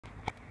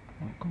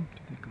Welcome to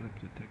the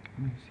Glyptotek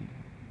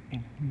Museum in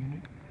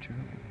Munich,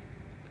 Germany.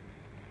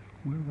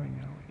 We're right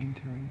now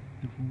entering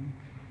the room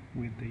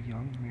with the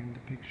young man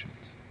depictions.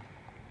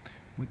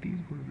 What these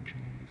were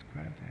originally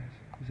described as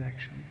is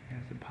actually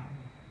as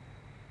Apollo,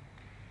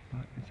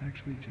 but it's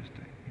actually just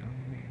a young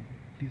man.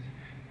 This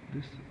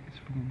is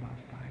from about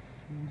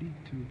 540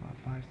 to about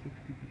 560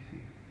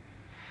 BC.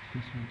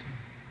 This one too.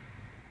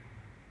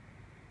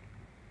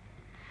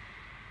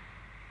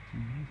 It's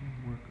an amazing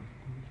work of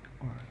Greek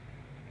art.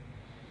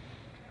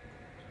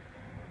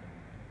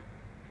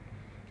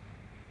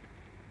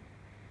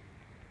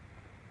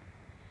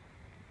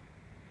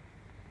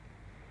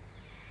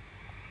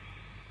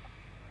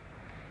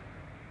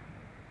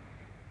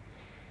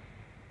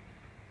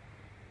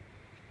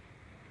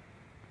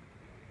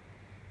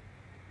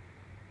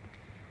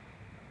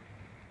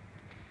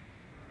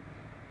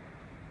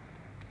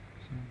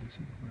 So this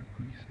is where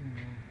Greece and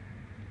Rome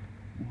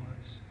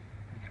was,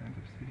 the kinds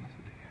of cities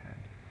that they had.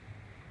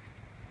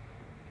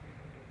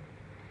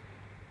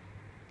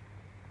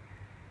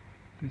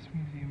 This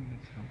museum in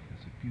itself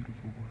is a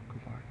beautiful work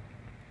of art.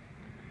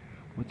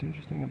 What's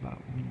interesting about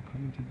when you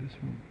come into this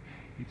room,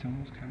 it's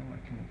almost kind of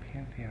like in a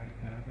pantheon.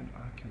 You have an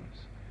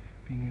oculus,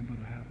 being able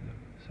to have the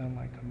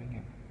sunlight coming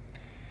in.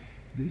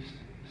 This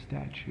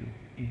statue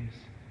is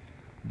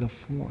the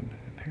faun,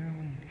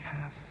 apparently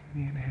half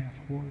man, half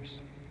horse.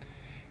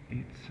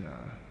 It's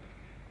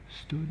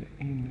stood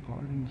in the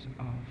gardens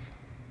of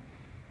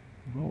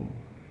Rome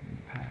in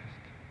the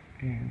past,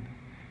 and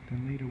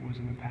then later was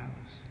in a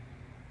palace.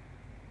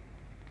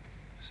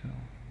 So,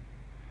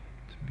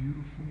 it's a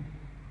beautiful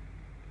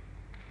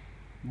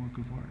work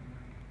of art.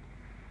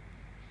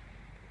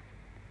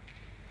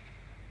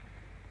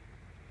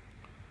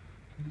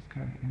 This is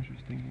kind of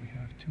interesting. We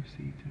have two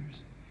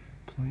satyrs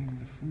playing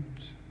the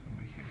flutes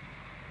over here.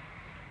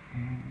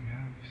 And you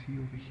have, see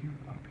over here,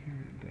 up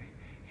here, the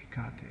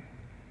Hecate,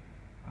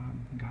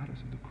 goddess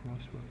of the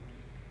crossroads.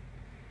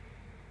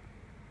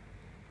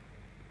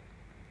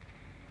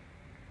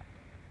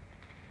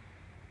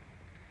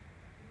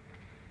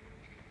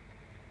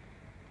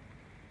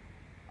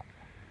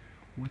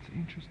 What's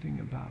interesting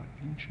about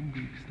ancient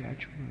Greek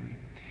statuary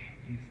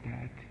is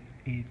that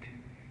it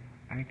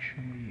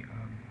actually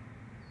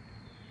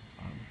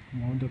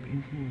wound up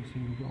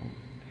influencing Rome.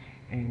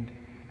 And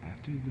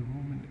after the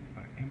Roman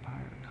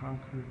Empire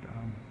conquered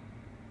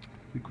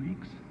the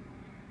Greeks,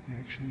 they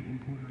actually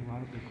imported a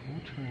lot of their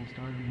culture and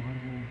started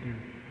modeling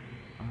their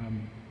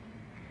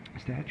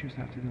statues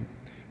after them.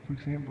 For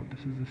example, this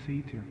is a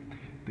satyr,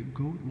 the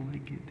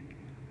goat-legged,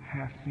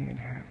 half man,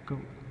 half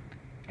goat.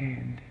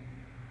 And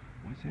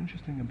what's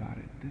interesting about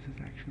it, this is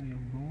actually a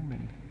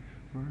Roman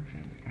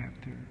version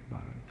after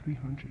about a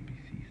 300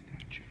 BC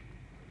statue.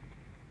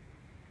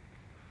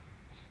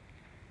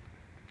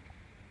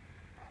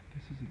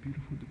 This is a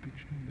beautiful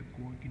depiction of the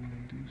Gorgon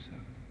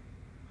Medusa.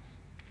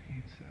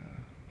 It's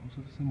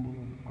also the symbol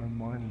of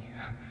Armani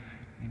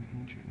in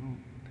ancient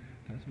Rome.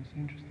 That's what's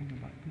interesting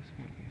about this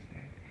one, is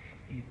that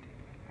it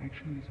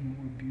actually is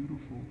more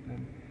beautiful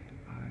than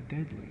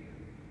deadly.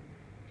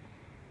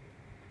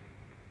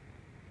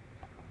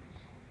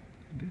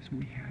 This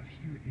we have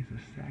here is a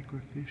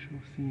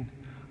sacrificial scene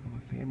of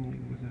a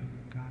family with a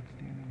god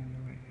standing in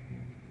the right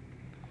hand.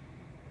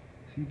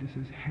 See, this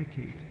is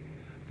Hecate,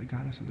 the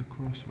goddess of the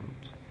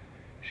crossroads.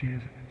 She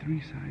has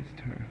three sides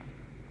to her,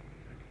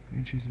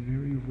 and she's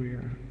very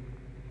rare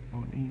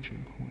on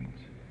ancient coins.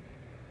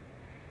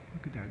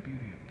 Look at that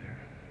beauty up there.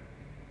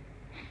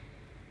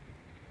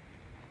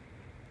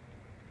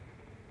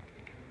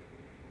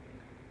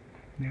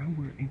 Now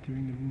we're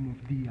entering the room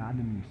of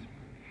Diogenes,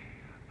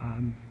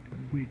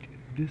 which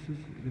this is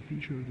the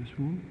feature of this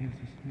room is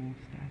a small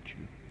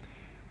statue,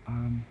 a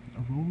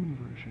Roman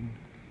version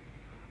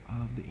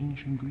of the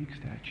ancient Greek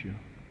statue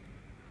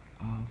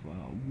of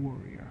a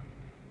warrior.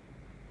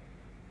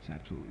 It's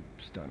absolutely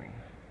stunning.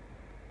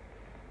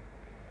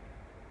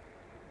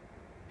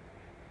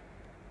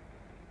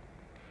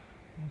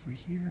 Over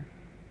here,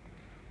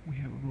 we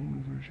have a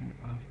Roman version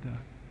of the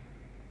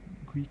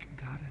Greek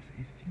goddess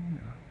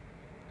Athena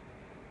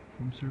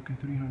from circa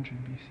 300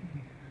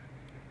 BC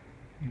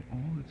in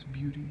all its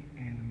beauty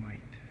and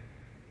might.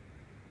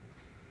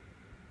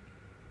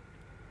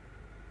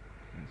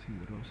 Let's see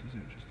what else is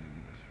interesting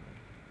in this room.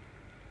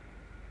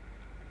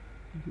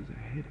 This is a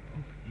head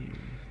of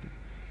Ares, the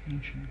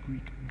ancient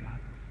Greek god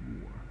of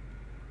war.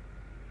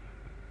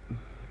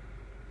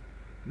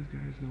 This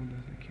guy is known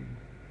as the king.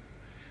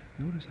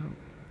 Notice how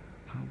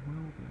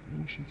well the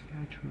ancient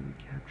statuary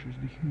captures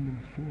the human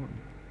form.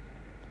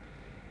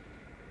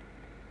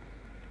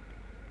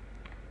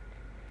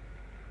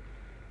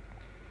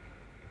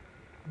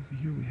 Over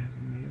here we have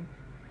a male.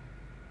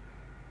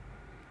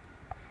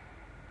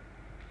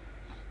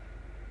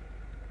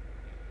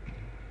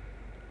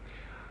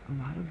 A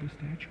lot of the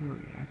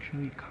statuary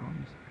actually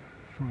comes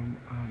from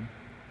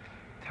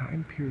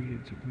time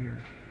periods where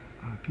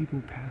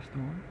people passed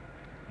on,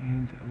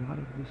 and a lot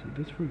of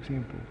this for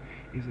example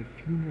is a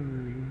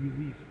funerary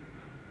relief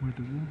where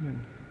the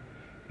woman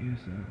is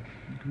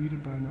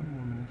greeted by another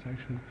woman. It's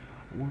actually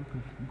work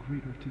of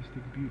great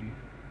artistic beauty.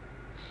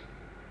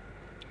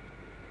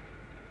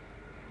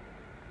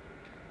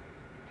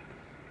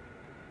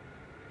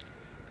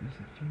 This is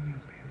a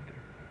female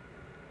panther.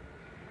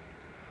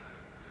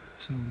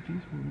 So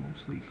these were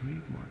mostly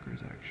grave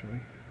markers,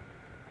 actually.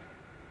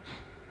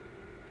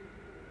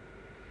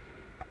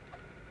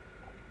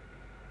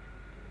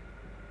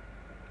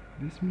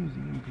 This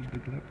museum, the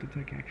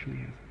Glyptotek, actually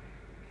has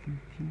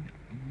 13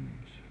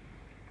 rooms.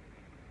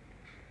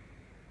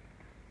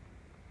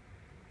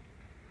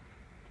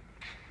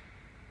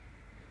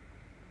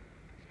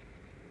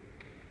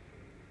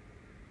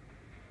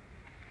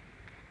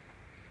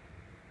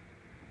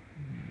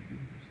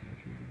 Beautiful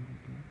statue of a little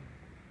bird.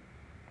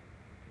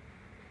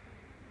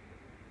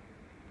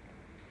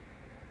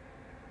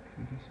 So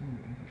this one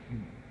is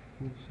in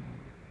full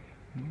size.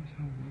 Notice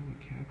how well it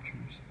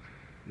captures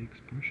the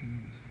expression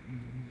of his face.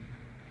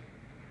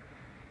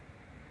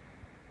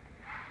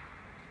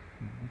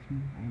 Now let's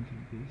move on to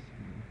this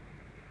room.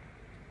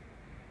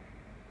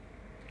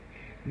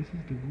 This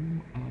is the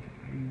room of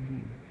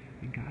Irene,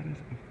 the goddess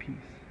of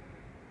peace.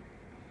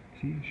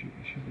 See,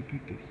 she's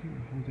depicted here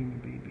holding a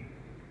baby.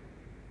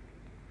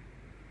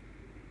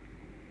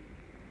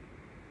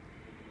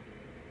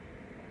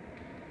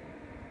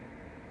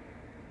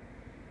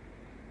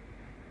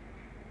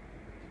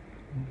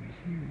 Over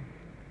here,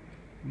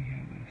 we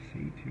have a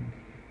satyr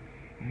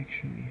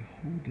actually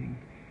holding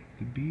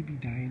the baby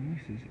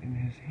Dionysus in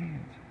his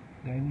hands.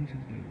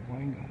 Dionysus, the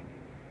wine god.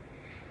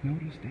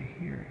 Notice that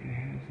here it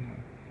has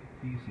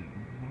these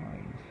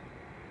lines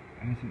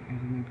as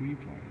in the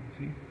grapevine.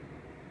 See?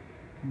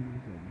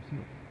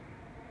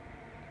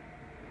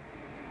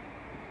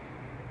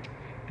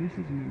 This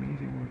is an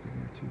amazing work of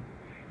art too.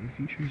 It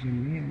features a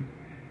man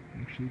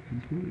actually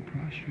completely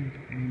prostrate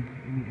and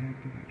in the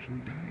act of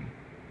actually dying.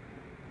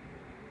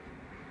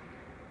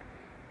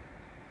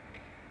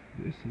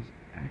 This is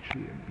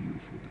actually a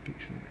beautiful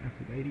depiction of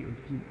Aphrodite or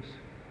Venus.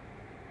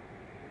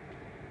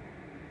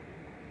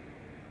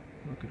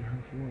 Look at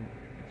her form.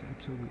 It's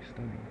absolutely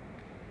stunning.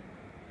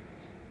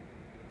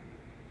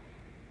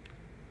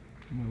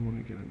 You might want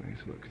to get a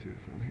nice look too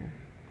from here.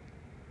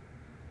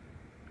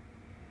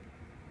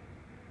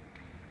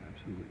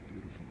 Absolutely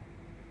beautiful.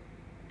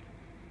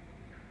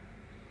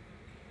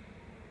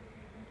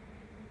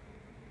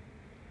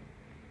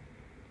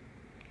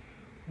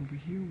 Over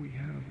here we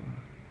have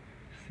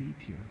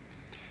satyr.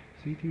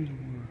 Satyrs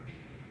were,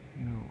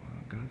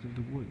 gods of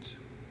the woods.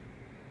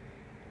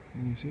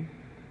 And you see,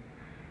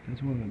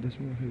 that's one of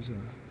his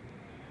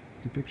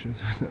depictions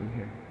over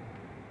here.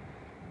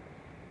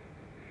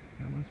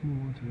 Now let's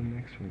move on to the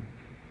next room.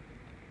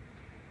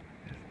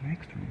 This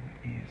next room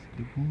is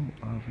the room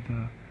of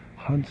the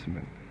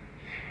huntsman.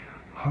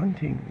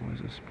 Hunting was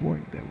a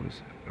sport that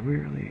was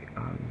rarely,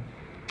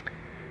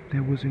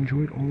 that was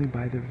enjoyed only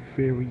by the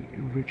very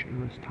rich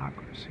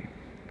aristocracy.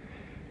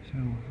 So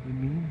the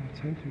main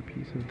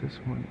centerpiece of this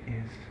one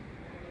is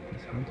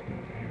this huntsman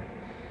over here.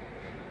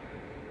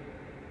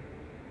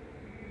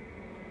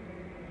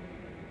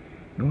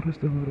 Notice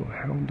the little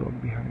hound dog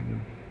behind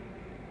him.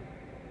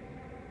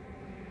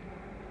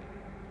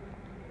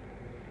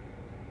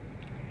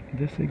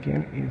 This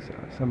again is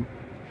some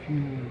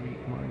funerary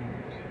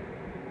monuments.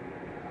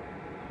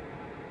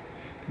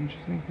 The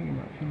interesting thing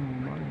about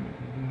funerary monuments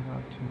is they're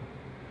allowed to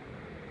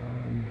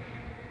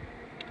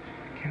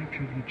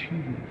capture the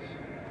achievements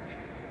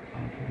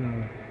of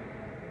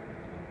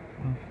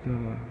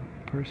the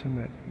person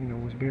that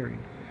was buried,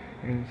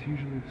 and it's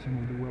usually some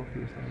of the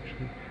wealthiest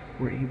actually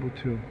were able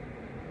to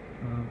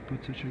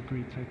put such a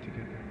great site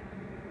together.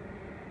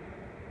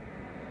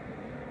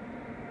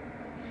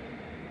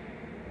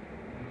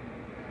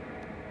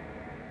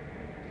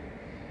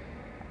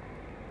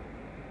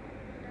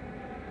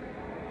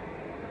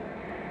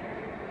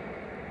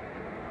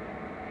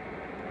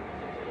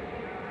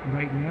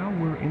 Right now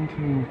we're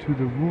entering to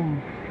the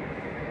room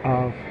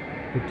of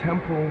the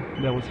temple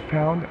that was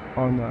found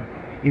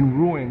in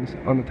ruins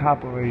on the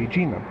top of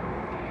Regina.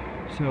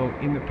 So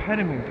in the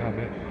pediment of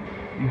it,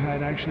 you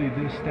had actually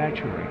this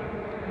statuary.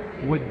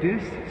 What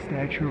this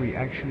statuary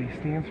actually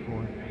stands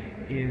for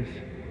is,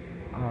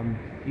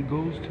 it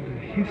goes to the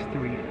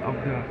history of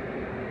the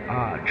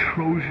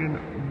Trojan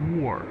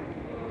War.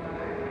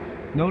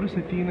 Notice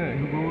Athena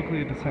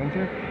heroically at the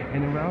center,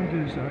 and around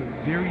there's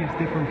various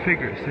different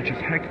figures, such as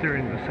Hector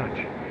and the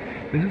such.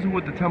 This is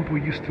what the temple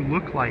used to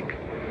look like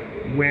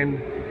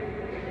when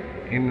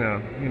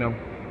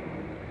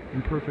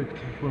in perfect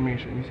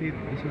formation. You see,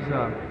 this is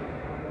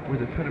where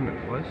the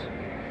pediment was.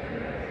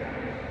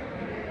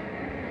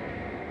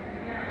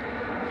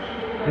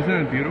 Isn't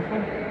it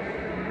beautiful?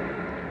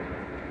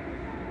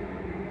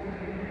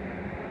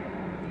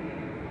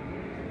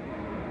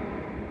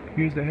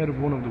 Here's the head of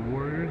one of the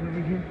warriors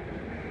over here.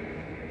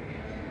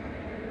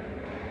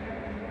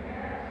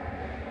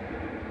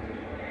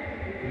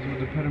 This is what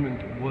the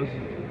pediment was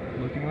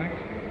looking like.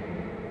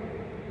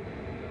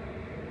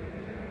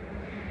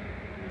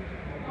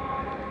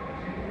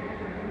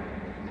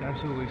 It's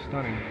absolutely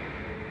stunning.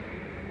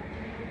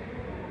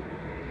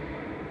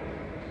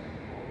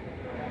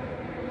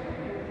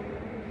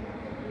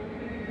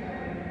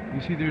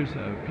 You see there's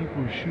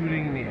people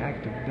shooting in the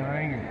act of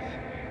dying.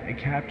 It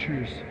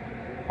captures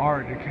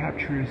art, it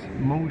captures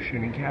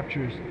motion, it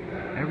captures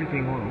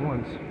everything all at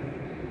once.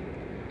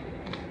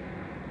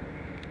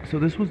 So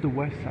this was the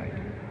west side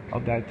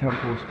of that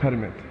temple's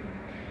pediment.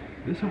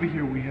 This over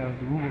here we have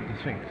the room of the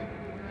Sphinx.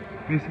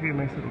 Basically a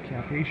nice little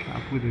cafe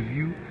shop with a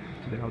view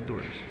to the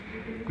outdoors.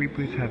 Great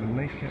place to have a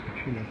nice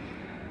cappuccino.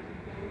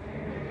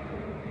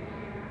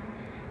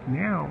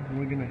 Now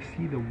we're gonna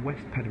see the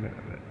west pediment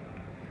of it.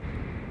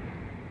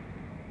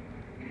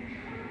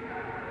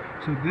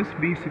 So this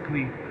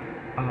basically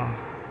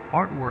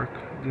artwork,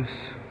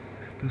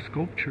 the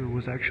sculpture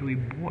was actually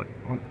bought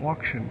on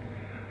auction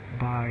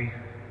by,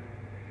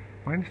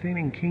 my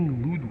understanding,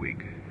 King Ludwig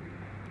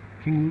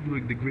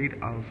the Great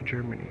of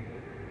Germany.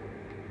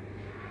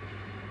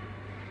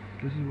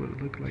 This is what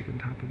it looked like on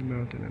top of the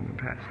mountain in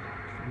the past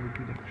for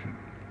reproduction.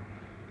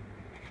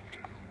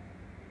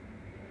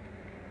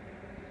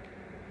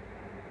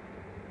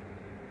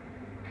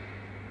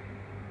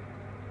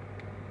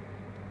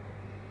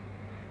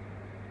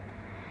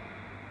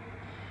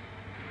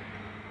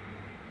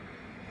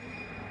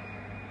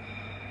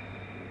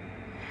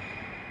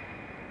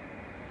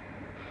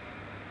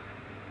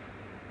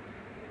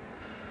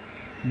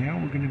 Now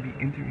we're going to be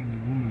entering the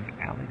room of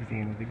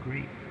Alexander the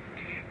Great.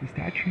 The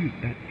statue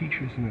that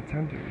features in the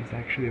center is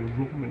actually a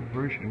Roman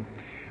version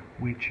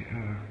which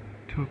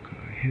took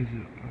his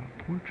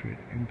portrait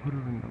and put it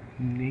on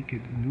a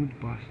naked, nude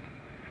bust.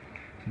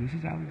 So this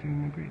is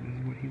Alexander the Great. This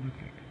is what he looked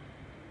like.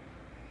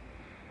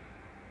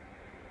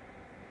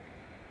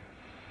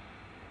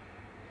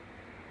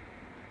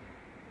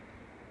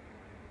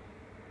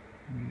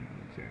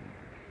 Alexander.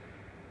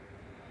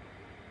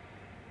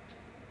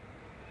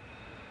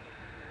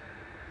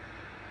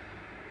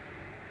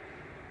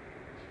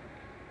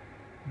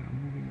 Now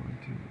moving on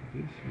to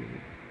this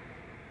video.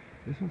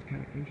 This one's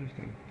kind of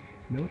interesting.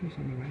 Notice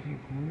on the right hand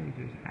corner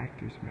there's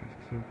actor's mask.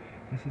 So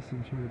this is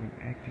some sort of an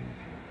acting.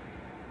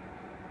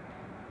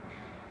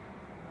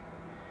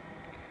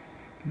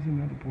 This is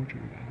another portrait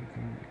of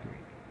Alexander the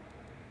Great.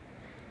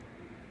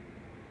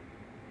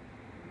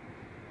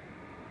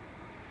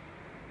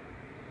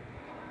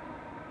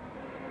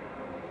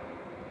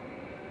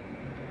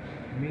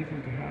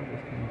 Amazing to have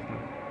this kind of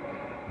stuff.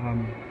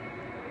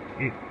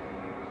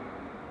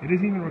 It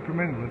is even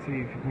recommended, let's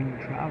say, when you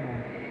travel,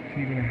 to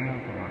even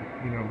have,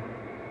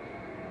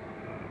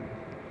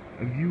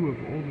 a view of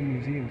all the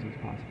museums as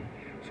possible.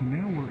 So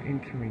now we're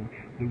entering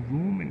the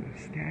Roman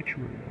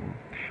statuary room.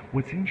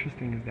 What's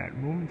interesting is that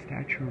Roman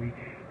statuary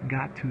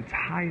got to its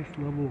highest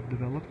level of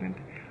development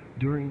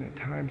during the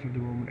times of the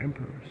Roman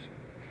emperors.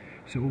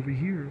 So over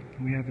here,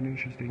 we have an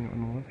interesting, on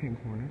the left-hand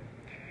corner,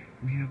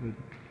 we have an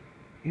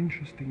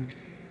interesting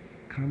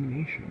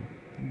combination.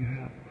 You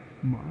have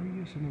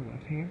Marius on the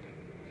left hand,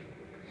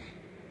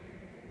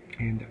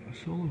 and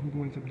Sulla, who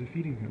winds up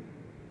defeating him.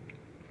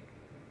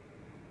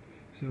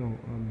 So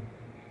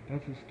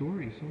that's the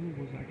story. Sulla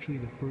was actually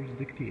the first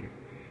dictator.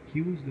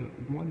 He was the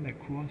one that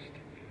crossed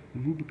the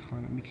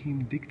Rubicon and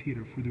became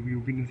dictator for the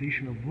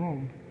reorganization of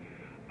Rome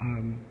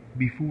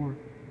before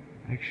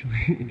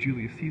actually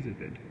Julius Caesar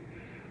did.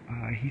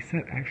 He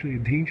set actually a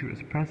dangerous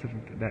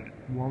precedent that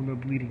wound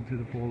up leading to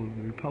the fall of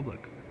the Republic.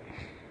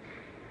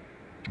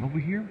 Over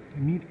here,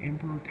 meet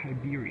Emperor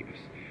Tiberius,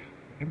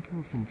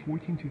 emperor from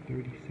 14 to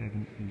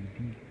 37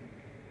 AD.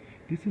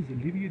 This is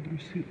Livia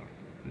Drusilla.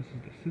 This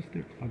is the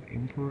sister of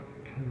Emperor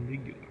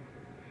Caligula.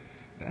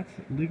 That's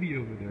Livia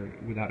over there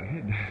without a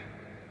head.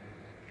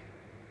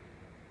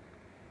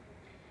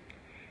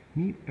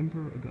 Meet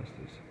Emperor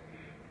Augustus,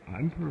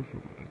 emperor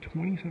from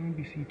 27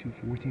 BC to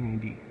 14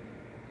 AD.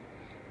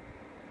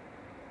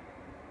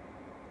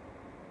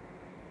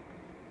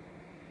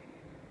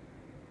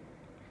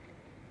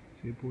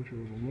 See a portrait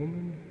of a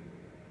woman.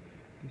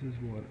 This is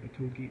what a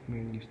toll-gate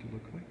man used to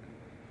look like.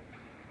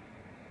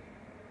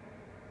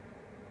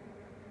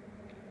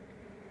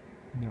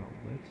 Now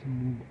let's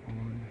move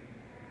on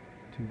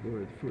to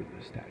the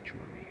further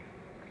statuary.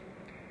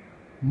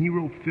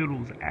 Nero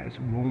fiddles as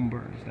Rome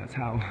burns. That's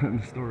how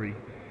the story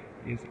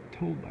is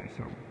told by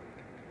some.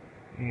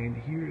 And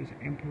here is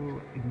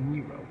Emperor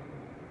Nero.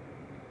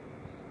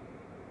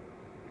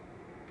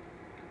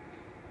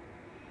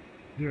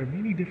 There are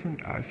many different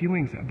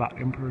feelings about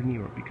Emperor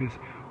Nero, because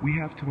we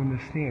have to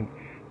understand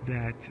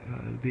that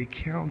the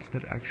accounts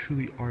that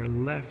actually are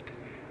left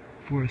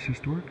for us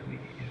historically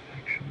is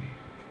actually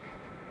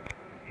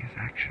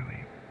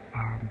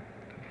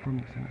from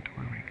the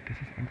senatorial rank. This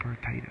is Emperor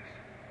Titus.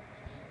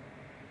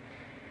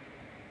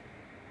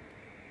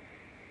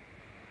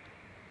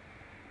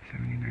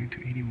 '79 to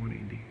 81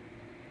 AD.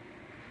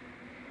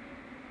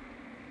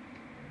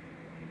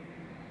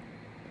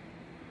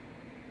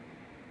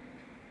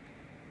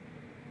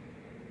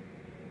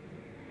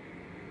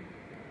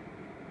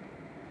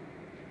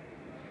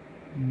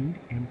 Meet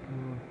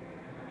Emperor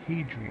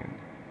Hadrian,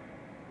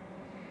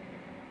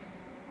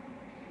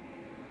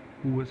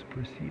 who was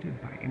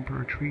preceded by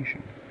Emperor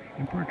Trajan.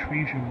 Emperor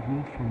Trajan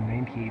ruled from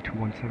 98 to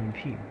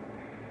 117.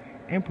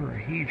 Emperor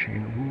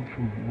Hadrian ruled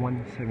from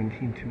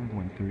 117 to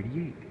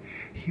 138.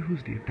 He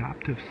was the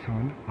adoptive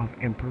son of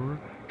Emperor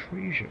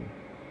Trajan.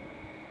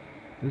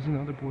 This is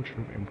another portrait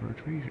of Emperor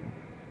Trajan.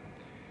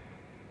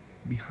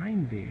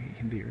 Behind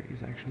there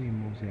is actually a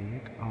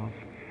mosaic of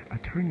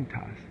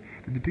Eternitas.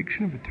 The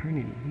depiction of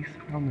eternity. He's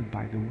surrounded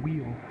by the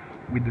wheel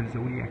with the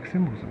zodiac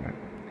symbols in it.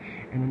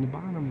 And on the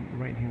bottom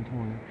right-hand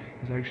corner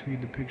is actually a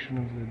depiction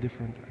of the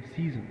different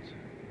seasons,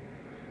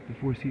 the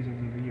 4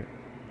 seasons of the year.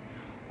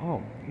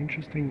 Oh,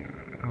 interesting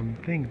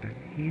thing that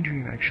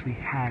Hadrian actually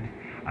had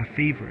a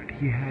favorite.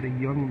 He had a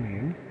young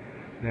man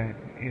that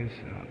is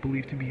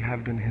believed to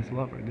have been his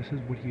lover. This is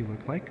what he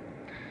looked like.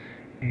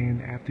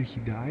 And after he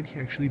died, he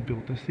actually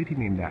built a city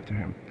named after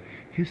him.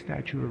 His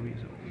statuary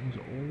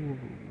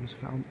was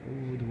found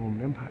all over the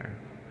Roman Empire.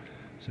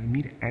 So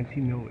meet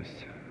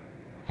Antinous.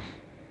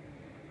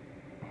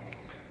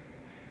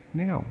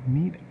 Now,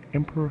 meet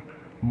Emperor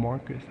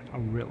Marcus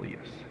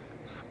Aurelius.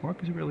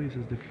 Marcus Aurelius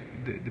is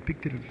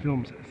depicted in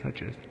films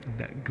such as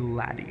The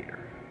Gladiator.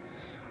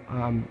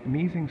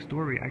 Amazing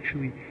story,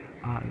 actually.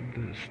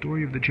 The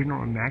story of the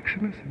general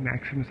Maximus.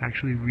 Maximus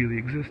actually really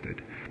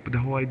existed, but the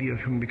whole idea of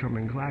him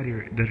becoming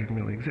gladiator doesn't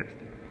really exist.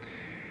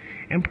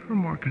 Emperor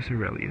Marcus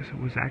Aurelius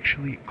was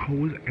actually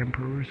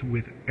co-emperors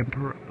with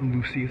Emperor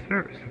Lucius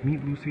Verus.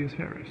 Meet Lucius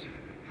Verus.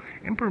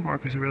 Emperor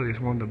Marcus Aurelius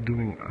wound up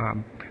doing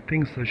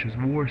things such as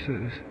wars,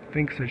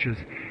 things such as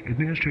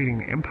administrating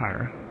the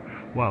empire,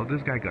 while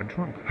this guy got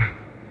drunk.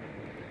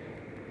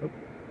 Oh.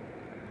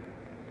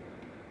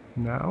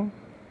 Now,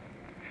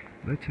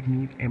 let's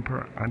meet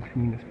Emperor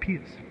Antoninus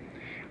Pius.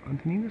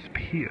 Antoninus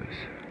Pius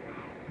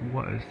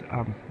was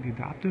the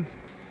adoptive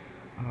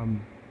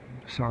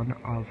son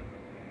of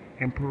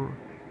Emperor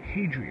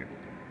Hadrian,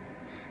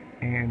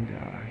 and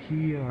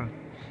he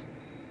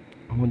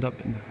wound up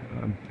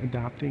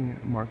adopting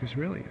Marcus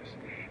Aurelius.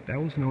 That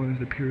was known as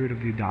the period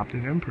of the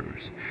adoptive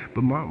emperors.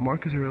 But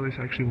Marcus Aurelius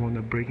actually wound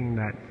up breaking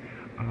that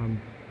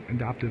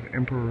adoptive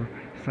emperor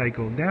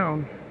cycle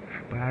down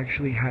by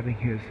actually having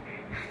his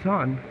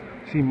son,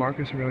 see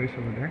Marcus Aurelius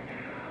over there,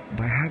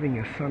 by having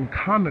his son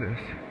Commodus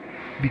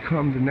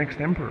become the next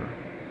emperor.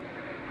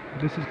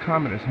 This is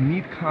Commodus.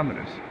 Meet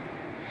Commodus.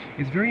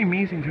 It's very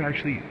amazing to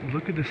actually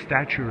look at the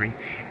statuary,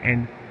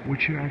 and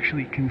what you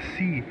actually can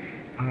see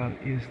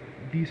is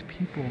these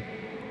people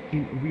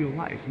in real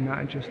life,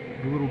 not just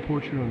the little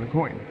portrait on the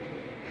coin.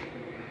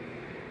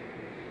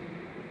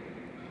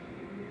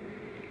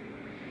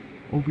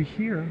 Over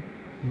here,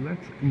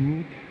 let's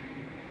meet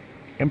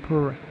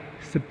Emperor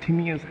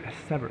Septimius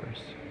Severus.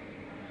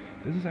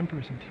 This is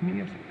Emperor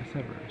Septimius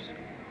Severus.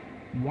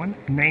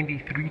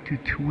 193 to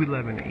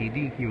 211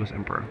 AD, he was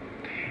emperor.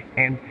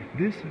 And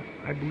this,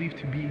 I believe,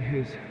 to be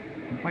his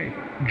wife,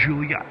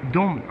 Julia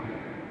Domina.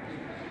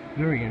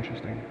 Very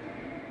interesting.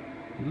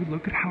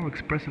 Look at how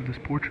expressive this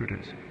portrait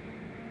is.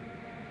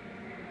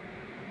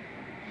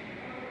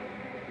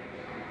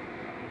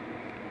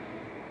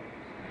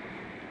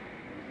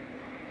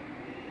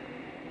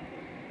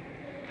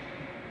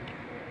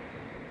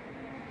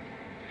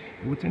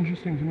 What's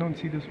interesting to note,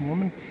 see this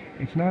woman,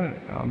 it's not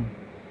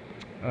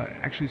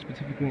actually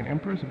specifically an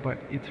empress, but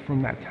it's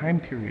from that time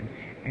period,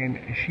 and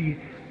she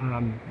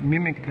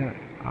mimicked the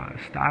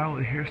style,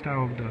 the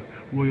hairstyle of the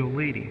royal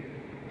lady.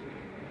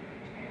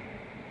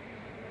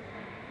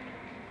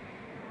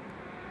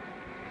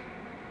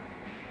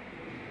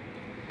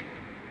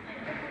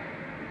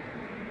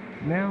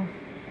 Now,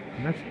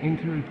 let's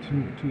enter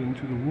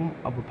into the womb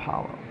of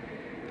Apollo.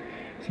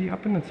 See,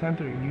 up in the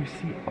center, you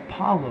see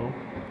Apollo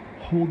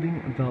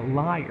holding the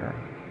lyre.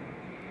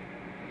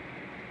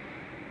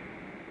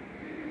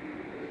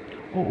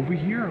 Oh, over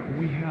here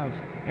we have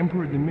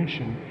Emperor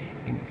Domitian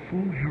in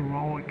full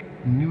heroic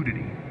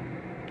nudity.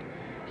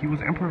 He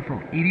was emperor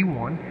from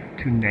 81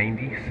 to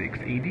 96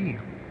 AD.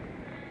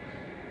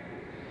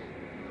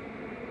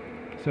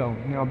 So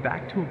now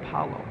back to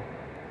Apollo.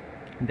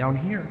 Down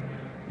here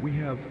we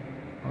have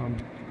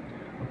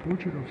a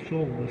portrait of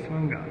Sol, the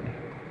sun god,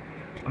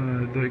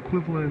 the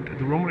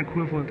Roman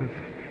equivalent of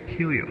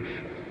Helios.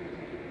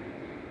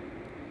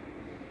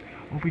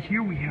 Over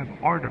here we have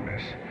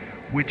Artemis,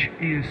 which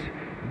is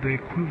the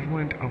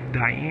equivalent of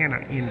Diana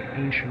in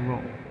ancient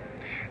Rome.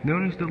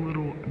 Notice the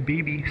little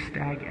baby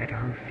stag at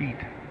her feet,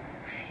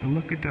 and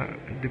look at the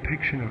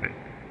depiction of it.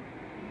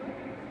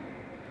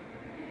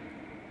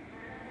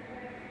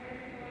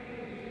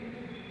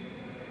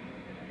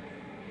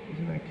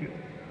 Isn't that cute?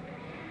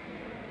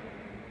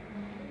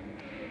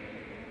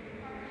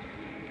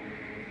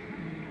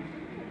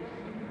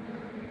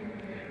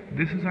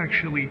 This is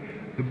actually,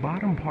 the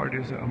bottom part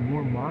is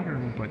more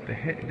modern, but the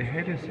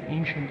head is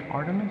ancient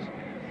Artemis,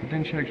 but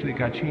then she actually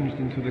got changed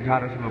into the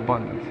goddess of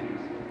abundance.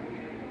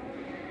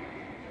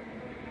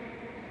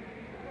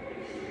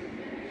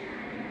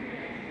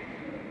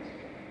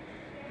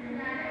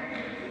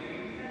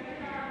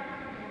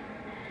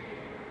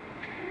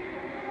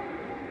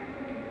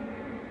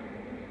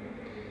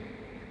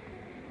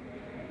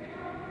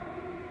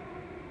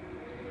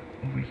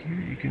 Over here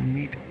you can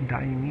meet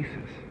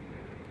Dionysus,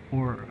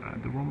 or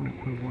the Roman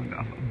equivalent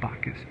of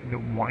Bacchus, the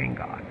wine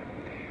god.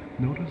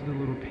 Notice the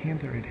little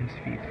panther at his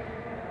feet.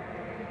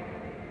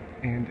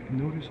 And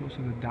notice also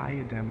the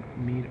diadem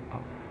made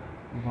of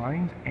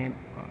vines and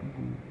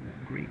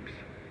grapes.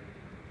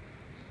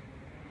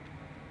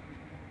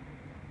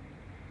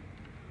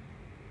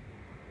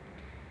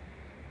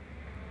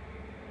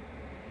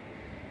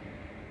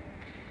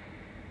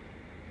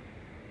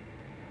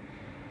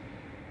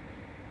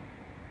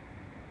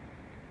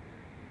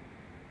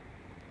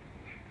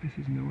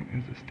 This is known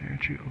as the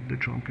statue of the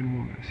drunken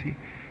woman. See,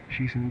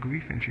 she's in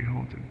grief and she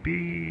holds a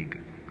big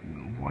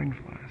wine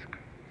flask.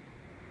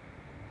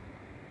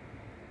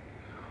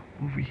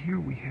 Over here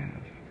we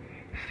have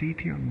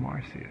Satyr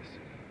Marsyas,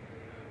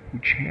 who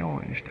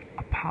challenged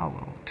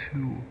Apollo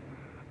to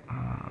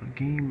a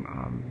game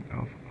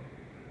of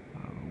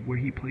where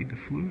he played the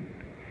flute,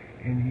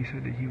 and he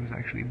said that he was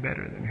actually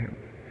better than him.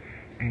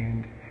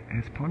 And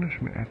as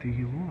punishment, after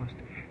he lost,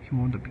 he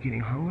wound up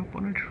getting hung up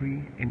on a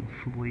tree and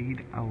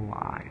flayed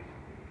alive,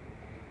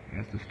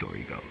 as the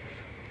story goes.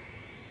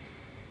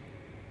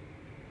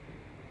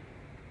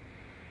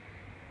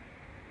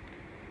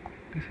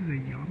 This is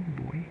a young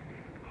boy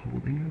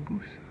holding a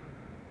goose.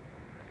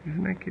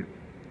 Isn't that cute?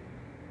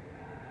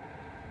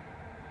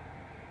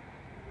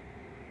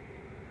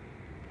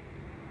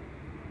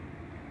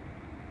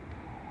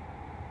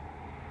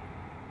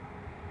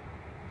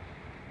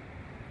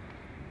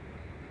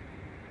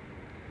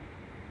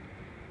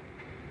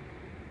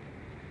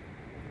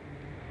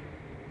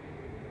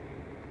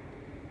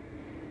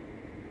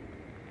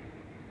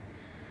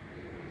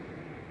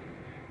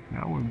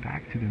 Now we're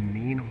back to the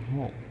main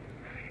hall,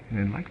 and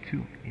I'd like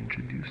to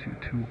introduce you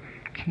to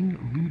King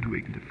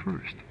Ludwig I,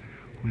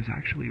 who was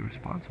actually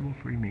responsible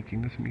for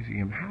making this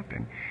museum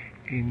happen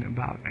in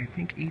about, I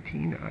think,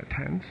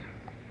 1810s.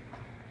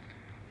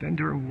 Then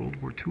during World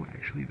War II,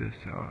 actually, this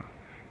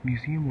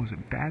museum was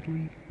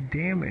badly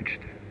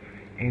damaged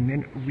and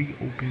then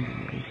reopened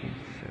in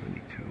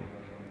 1972.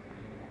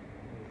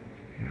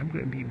 And I'm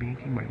going to be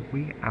making my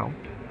way out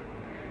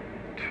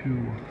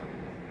to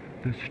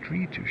the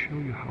street to show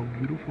you how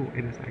beautiful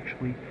it is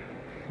actually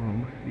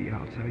from the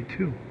outside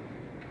too.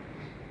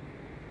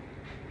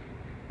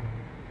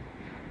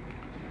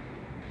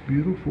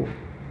 Beautiful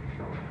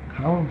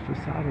column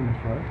facade in the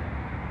front,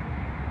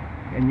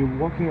 and you're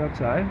walking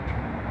outside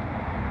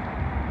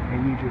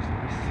and you just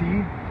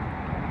see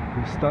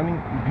the stunning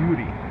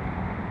beauty.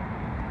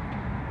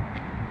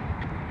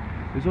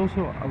 There's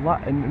also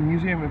a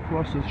museum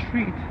across the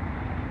street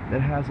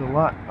that has a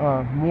lot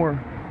more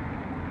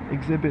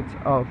exhibits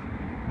of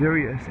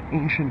various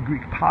ancient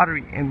Greek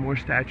pottery and more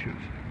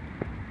statues.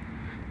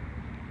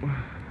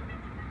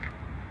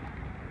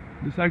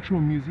 This actual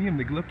museum,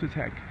 the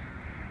Glyptotek,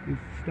 is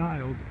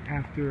styled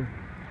after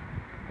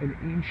an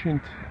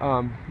ancient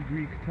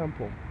Greek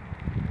temple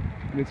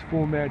in its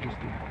full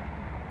majesty.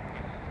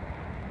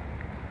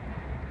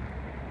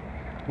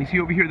 You see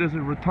over here there's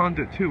a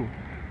rotunda too.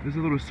 There's a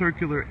little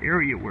circular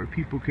area where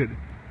people could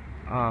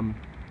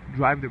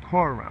drive their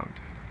car around.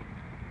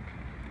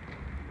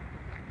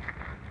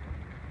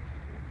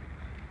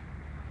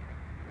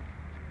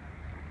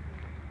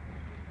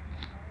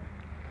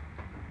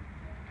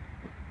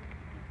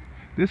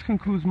 This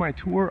concludes my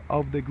tour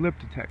of the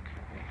Glyptotek.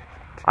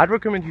 I'd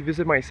recommend you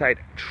visit my site,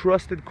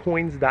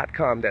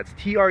 trustedcoins.com. That's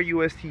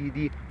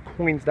TRUSTED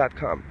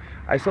coins.com.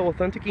 I sell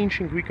authentic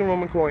ancient Greek and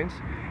Roman coins,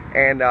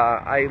 and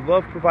I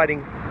love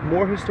providing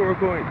more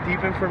historical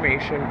deep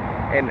information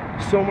and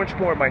so much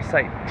more at my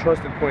site,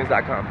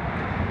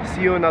 trustedcoins.com.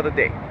 See you another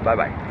day.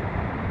 Bye-bye.